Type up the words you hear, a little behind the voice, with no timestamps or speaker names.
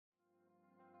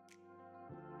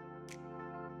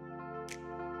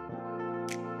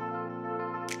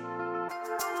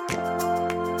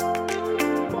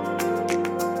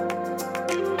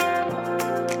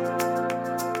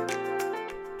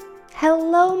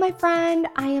my friend.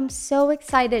 I am so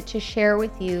excited to share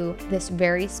with you this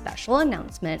very special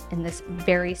announcement and this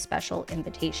very special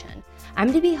invitation. I'm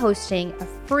going to be hosting a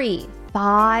free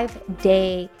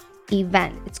 5-day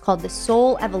event. It's called the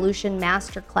Soul Evolution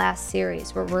Masterclass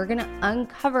Series, where we're going to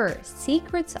uncover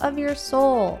secrets of your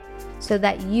soul so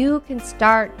that you can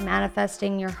start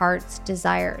manifesting your heart's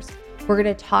desires. We're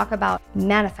going to talk about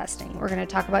manifesting. We're going to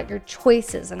talk about your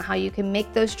choices and how you can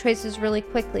make those choices really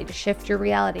quickly to shift your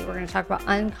reality. We're going to talk about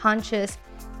unconscious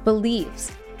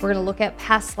beliefs. We're going to look at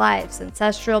past lives,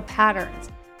 ancestral patterns.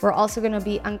 We're also going to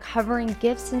be uncovering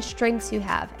gifts and strengths you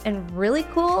have. And really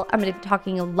cool, I'm going to be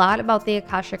talking a lot about the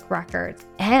Akashic Records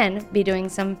and be doing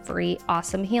some free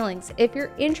awesome healings. If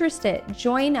you're interested,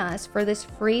 join us for this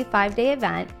free 5-day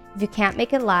event. If you can't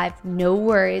make it live, no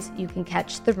worries. You can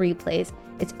catch the replays.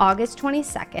 It's August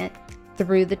 22nd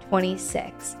through the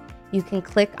 26th. You can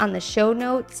click on the show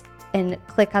notes and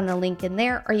click on the link in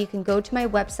there, or you can go to my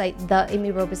website,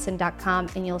 theamyrobeson.com,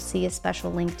 and you'll see a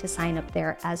special link to sign up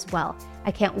there as well. I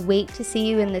can't wait to see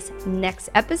you in this next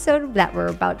episode that we're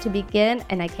about to begin,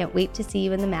 and I can't wait to see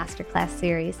you in the Masterclass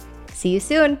series. See you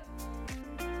soon.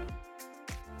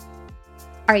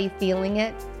 Are you feeling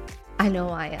it? I know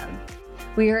I am.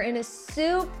 We are in a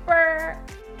super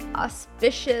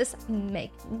auspicious,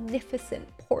 magnificent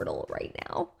portal right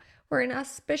now. We're in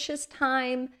auspicious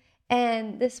time,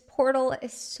 and this portal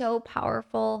is so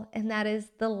powerful, and that is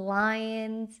the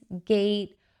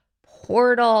Lionsgate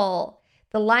Portal.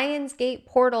 The Lionsgate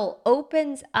Portal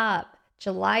opens up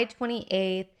July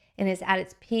 28th and is at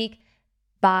its peak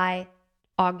by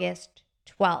August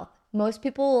 12th. Most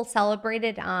people will celebrate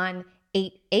it on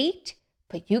 8/8,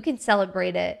 but you can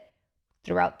celebrate it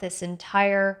throughout this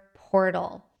entire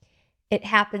portal. It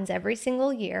happens every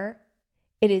single year.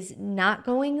 It is not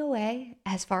going away,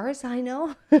 as far as I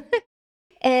know.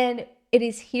 And it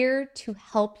is here to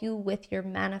help you with your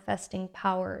manifesting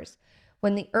powers.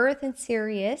 When the Earth and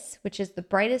Sirius, which is the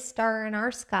brightest star in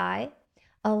our sky,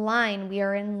 align, we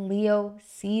are in Leo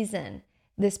season.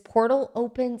 This portal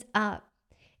opens up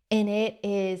and it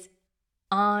is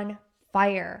on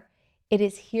fire. It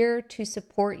is here to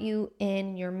support you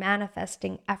in your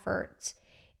manifesting efforts.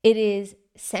 It is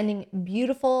sending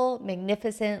beautiful,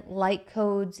 magnificent light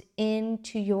codes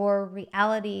into your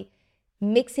reality,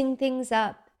 mixing things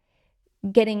up,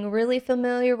 getting really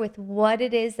familiar with what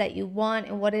it is that you want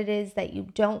and what it is that you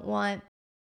don't want.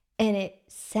 And it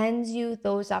sends you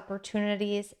those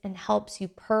opportunities and helps you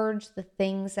purge the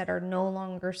things that are no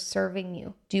longer serving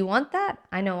you. Do you want that?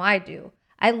 I know I do.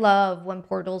 I love when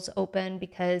portals open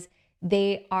because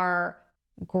they are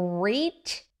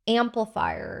great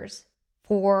amplifiers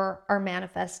for our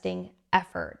manifesting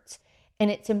efforts. And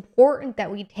it's important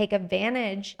that we take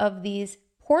advantage of these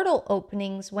portal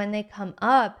openings when they come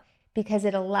up, because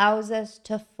it allows us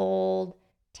to fold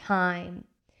time.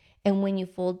 And when you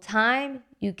fold time,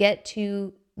 you get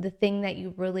to the thing that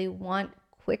you really want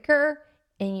quicker,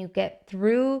 and you get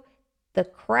through the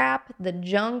crap, the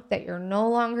junk that you're no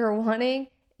longer wanting,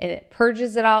 and it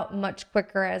purges it out much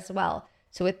quicker as well.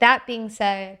 So with that being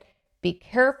said, be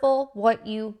careful what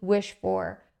you wish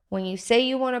for. When you say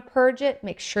you want to purge it,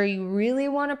 make sure you really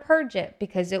want to purge it,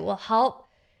 because it will help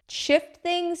shift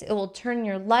things. It will turn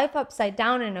your life upside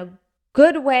down in a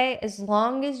good way, as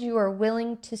long as you are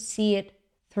willing to see it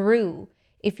through.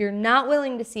 If you're not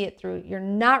willing to see it through, you're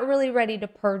not really ready to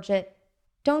purge it,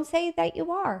 don't say that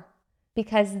you are,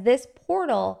 because this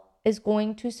portal is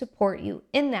going to support you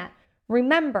in that.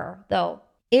 Remember, though,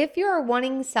 if you're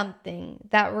wanting something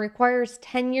that requires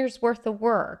 10 years worth of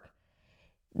work,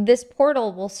 this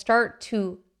portal will start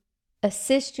to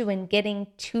assist you in getting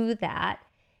to that,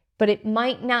 but it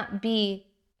might not be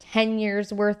 10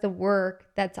 years worth of work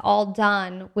that's all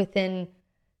done within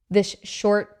this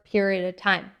short period of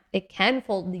time. It can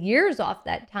fold years off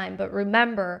that time, but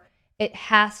remember, it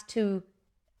has to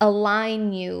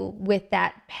align you with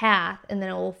that path, and then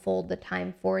it will fold the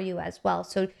time for you as well.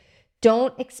 So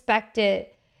don't expect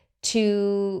it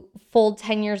to fold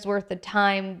 10 years worth of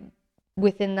time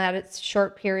within that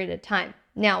short period of time.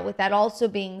 Now, with that also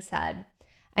being said,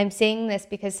 I'm saying this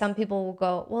because some people will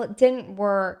go, well, it didn't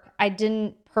work. I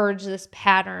didn't purge this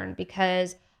pattern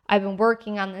because I've been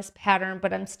working on this pattern,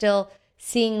 but I'm still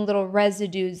seeing little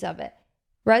residues of it.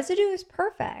 Residue is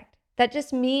perfect. That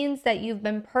just means that you've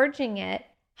been purging it.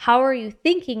 How are you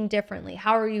thinking differently?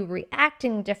 How are you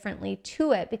reacting differently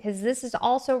to it? Because this is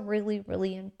also really,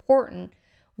 really important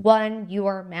when you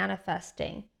are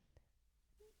manifesting.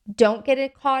 Don't get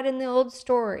it caught in the old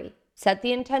story. Set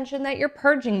the intention that you're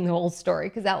purging the old story,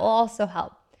 because that will also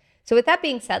help. So with that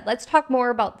being said, let's talk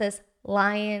more about this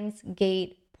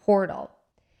Lionsgate Portal.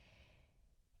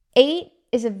 8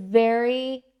 is a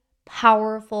very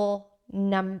powerful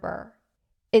number.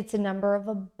 It's a number of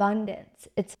abundance.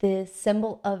 It's the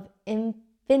symbol of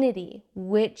infinity,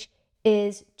 which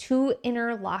is two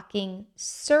interlocking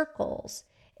circles.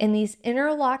 And these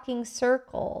interlocking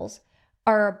circles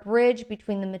are a bridge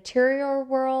between the material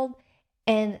world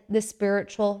and the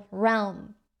spiritual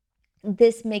realm.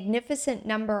 This magnificent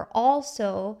number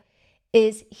also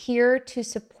is here to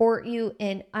support you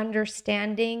in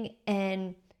understanding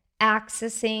and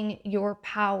accessing your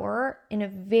power in a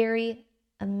very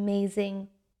amazing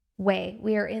way.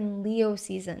 We are in Leo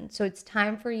season, so it's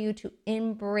time for you to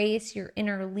embrace your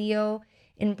inner Leo,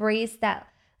 embrace that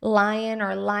lion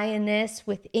or lioness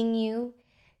within you.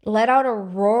 Let out a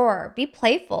roar. Be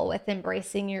playful with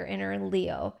embracing your inner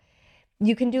Leo.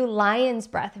 You can do lion's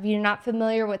breath. If you're not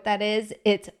familiar what that is,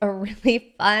 it's a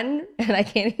really fun, and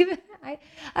I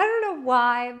don't know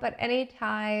why, but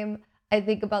anytime I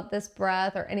think about this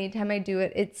breath or anytime I do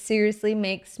it, it seriously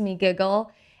makes me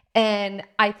giggle. And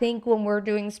I think when we're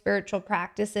doing spiritual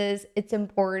practices, it's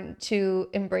important to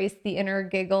embrace the inner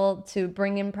giggle, to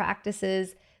bring in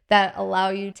practices that allow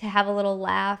you to have a little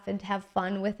laugh and to have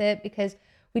fun with it, because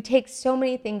we take so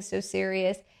many things so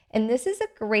serious. And this is a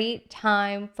great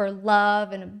time for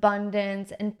love and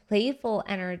abundance and playful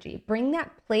energy. Bring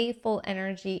that playful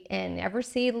energy in. Ever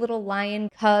see little lion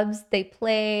cubs? They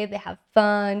play, they have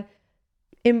fun.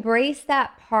 Embrace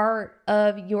that part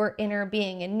of your inner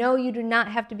being. And no, you do not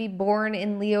have to be born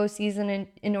in Leo season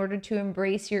in order to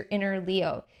embrace your inner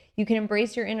Leo. You can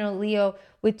embrace your inner Leo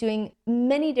with doing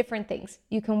many different things.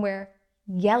 You can wear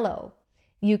yellow.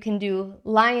 You can do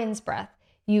lion's breath.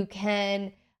 You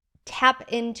can tap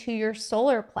into your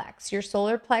solar plex. Your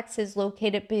solar plex is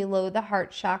located below the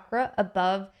heart chakra,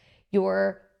 above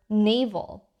your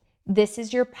navel. This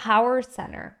is your power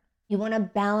center. You want to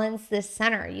balance this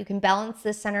center. You can balance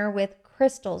this center with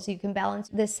crystals. You can balance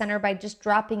this center by just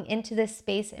dropping into this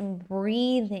space and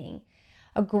breathing.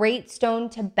 A great stone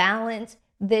to balance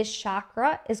this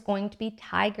chakra is going to be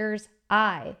tiger's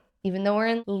eye. Even though we're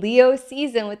in Leo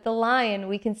season with the lion,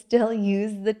 we can still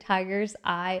use the tiger's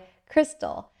eye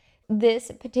crystal.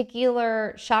 This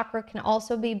particular chakra can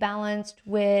also be balanced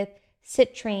with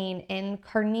citrine and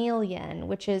carnelian,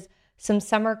 which is some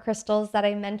summer crystals that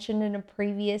I mentioned in a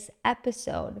previous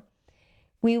episode.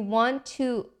 We want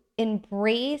to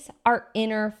embrace our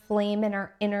inner flame and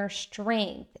our inner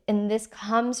strength, and this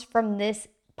comes from this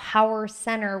power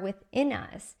center within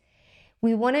us.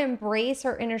 We want to embrace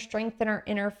our inner strength and our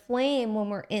inner flame when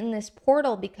we're in this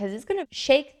portal, because it's going to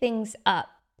shake things up.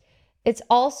 It's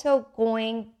also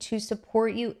going to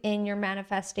support you in your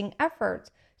manifesting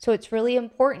efforts. So it's really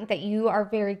important that you are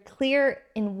very clear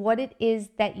in what it is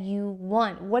that you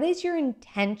want. What is your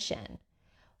intention?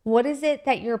 What is it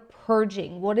that you're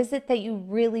purging? What is it that you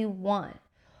really want?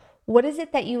 What is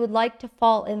it that you would like to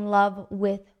fall in love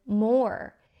with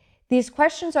more? These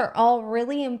questions are all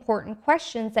really important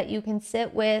questions that you can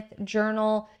sit with,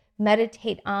 journal,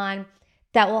 meditate on,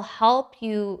 that will help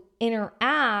you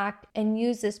interact and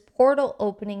use this portal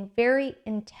opening very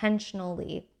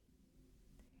intentionally.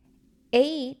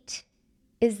 8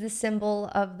 is the symbol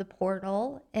of the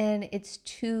portal, and it's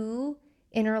two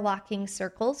interlocking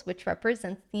circles, which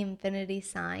represents the infinity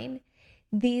sign.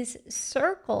 These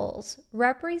circles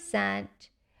represent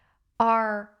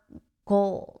our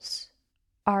goals,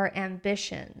 our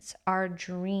ambitions, our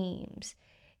dreams.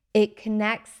 It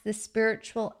connects the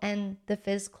spiritual and the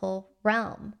physical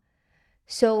realm.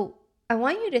 So I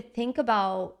want you to think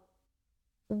about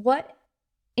what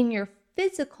in your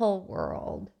physical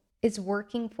world is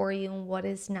working for you and what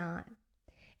is not.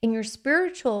 In your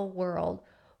spiritual world,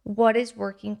 what is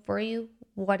working for you,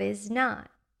 what is not.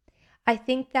 I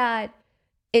think that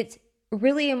it's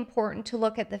really important to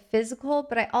look at the physical,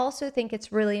 but I also think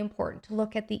it's really important to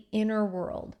look at the inner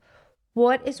world.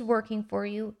 What is working for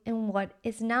you and what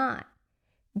is not.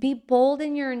 Be bold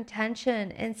in your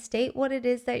intention and state what it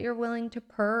is that you're willing to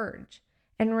purge.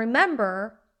 And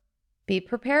remember, be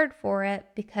prepared for it,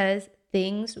 because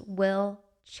things will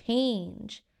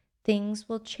change. Things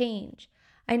will change.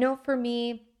 I know for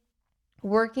me,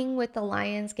 working with the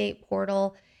Lionsgate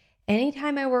Portal,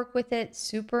 anytime I work with it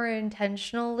super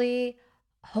intentionally,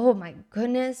 oh my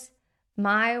goodness,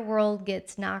 my world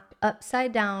gets knocked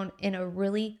upside down in a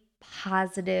really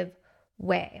positive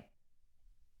way.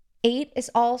 8 is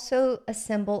also a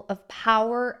symbol of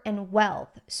power and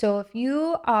wealth. So if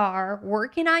you are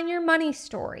working on your money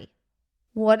story,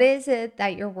 what is it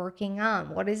that you're working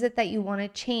on? What is it that you want to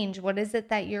change? What is it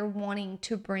that you're wanting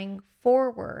to bring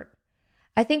forward?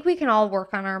 I think we can all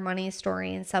work on our money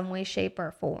story in some way, shape,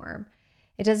 or form.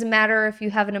 It doesn't matter if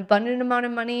you have an abundant amount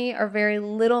of money or very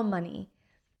little money.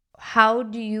 How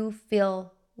do you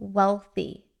feel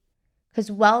wealthy.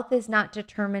 Because wealth is not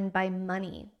determined by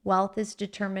money. Wealth is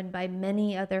determined by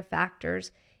many other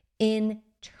factors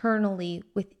internally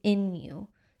within you.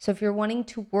 So if you're wanting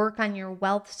to work on your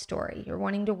wealth story, you're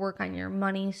wanting to work on your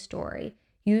money story,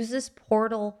 use this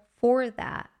portal for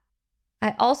that.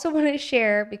 I also want to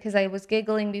share, because I was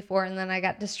giggling before and then I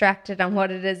got distracted on what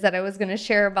it is that I was going to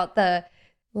share about the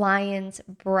lion's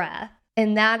breath.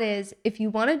 And that is, if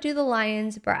you want to do the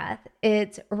lion's breath,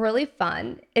 it's really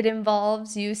fun. It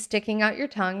involves you sticking out your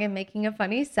tongue and making a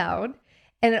funny sound.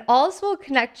 And it also will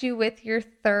connect you with your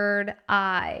third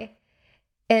eye.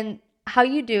 And how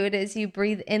you do it is you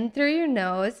breathe in through your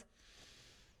nose.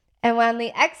 And on the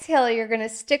exhale, you're going to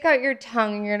stick out your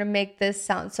tongue and you're going to make this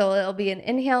sound. So it'll be an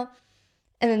inhale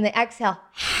and then the exhale.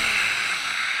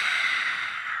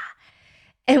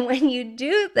 And when you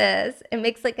do this, it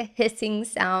makes like a hissing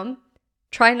sound.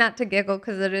 Try not to giggle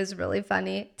because it is really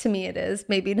funny. To me it is.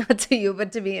 Maybe not to you,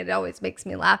 but to me it always makes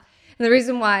me laugh. And the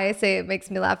reason why I say it makes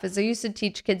me laugh is I used to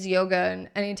teach kids yoga, and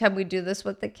anytime we do this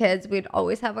with the kids, we'd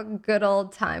always have a good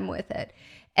old time with it.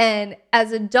 And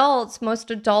as adults, most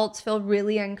adults feel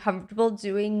really uncomfortable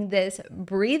doing this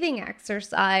breathing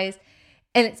exercise.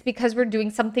 And it's because we're doing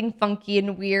something funky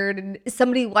and weird. And is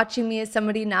somebody watching me? Is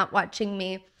somebody not watching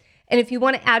me? And if you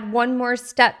want to add one more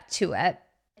step to it,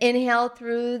 inhale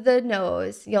through the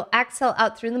nose. You'll exhale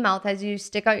out through the mouth as you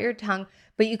stick out your tongue,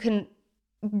 but you can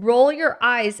roll your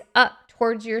eyes up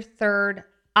towards your third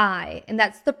eye. And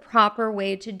that's the proper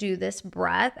way to do this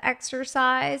breath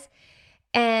exercise.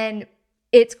 And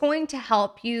it's going to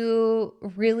help you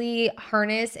really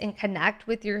harness and connect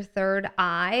with your third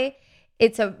eye.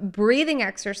 It's a breathing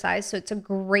exercise, so it's a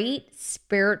great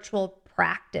spiritual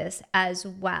practice as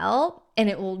well. And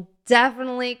it will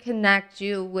definitely connect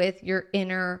you with your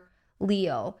inner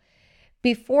Leo.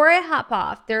 Before I hop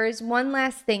off, there is one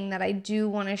last thing that I do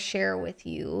want to share with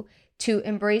you to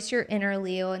embrace your inner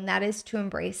Leo, and that is to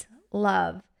embrace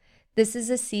love. This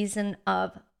is a season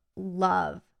of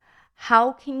love.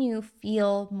 How can you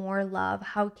feel more love?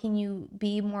 How can you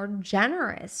be more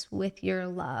generous with your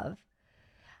love?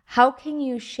 How can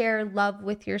you share love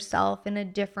with yourself in a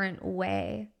different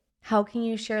way? How can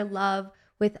you share love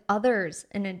with others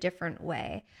in a different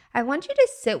way? I want you to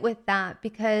sit with that,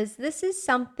 because this is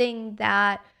something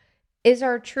that is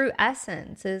our true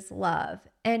essence, is love.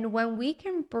 And when we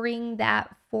can bring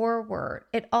that forward,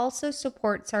 it also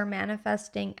supports our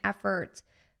manifesting efforts.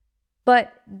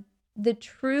 But the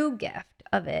true gift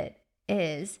of it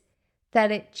is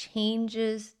that it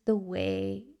changes the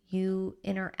way you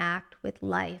interact with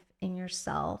life and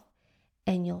yourself,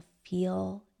 and you'll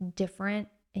feel different,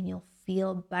 and you'll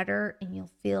feel better, and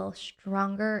you'll feel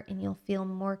stronger, and you'll feel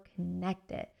more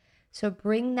connected. So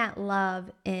bring that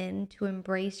love in to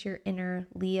embrace your inner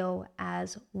Leo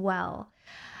as well.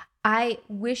 I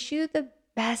wish you the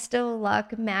best of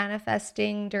luck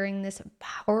manifesting during this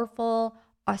powerful,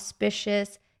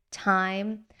 auspicious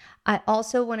time. I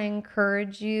also want to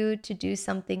encourage you to do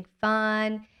something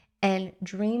fun and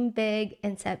dream big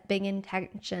and set big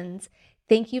intentions.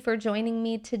 Thank you for joining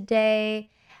me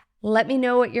today. Let me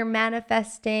know what you're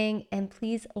manifesting, and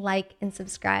please like and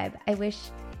subscribe. I wish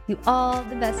you all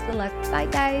the best of luck. Bye,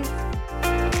 guys.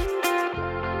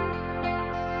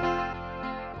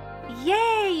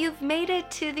 Yay, you've made it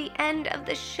to the end of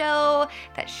the show.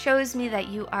 That shows me that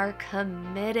you are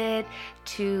committed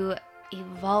to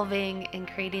evolving and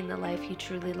creating the life you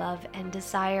truly love and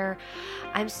desire.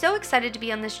 I'm so excited to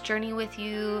be on this journey with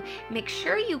you. Make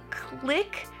sure you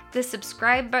click the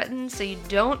subscribe button so you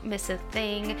don't miss a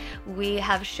thing. We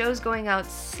have shows going out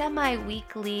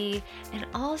semi-weekly, and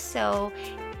also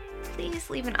please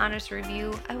leave an honest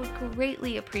review. I would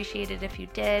greatly appreciate it if you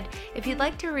did. If you'd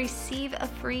like to receive a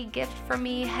free gift from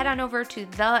me, head on over to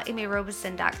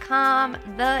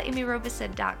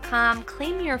theamyrobeson.com,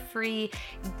 claim your free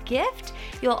gift.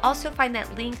 You'll also find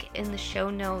that link in the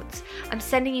show notes. I'm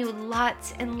sending you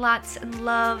lots and lots of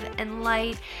love and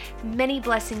light. Many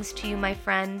blessings to you, my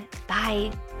friend.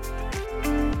 Bye.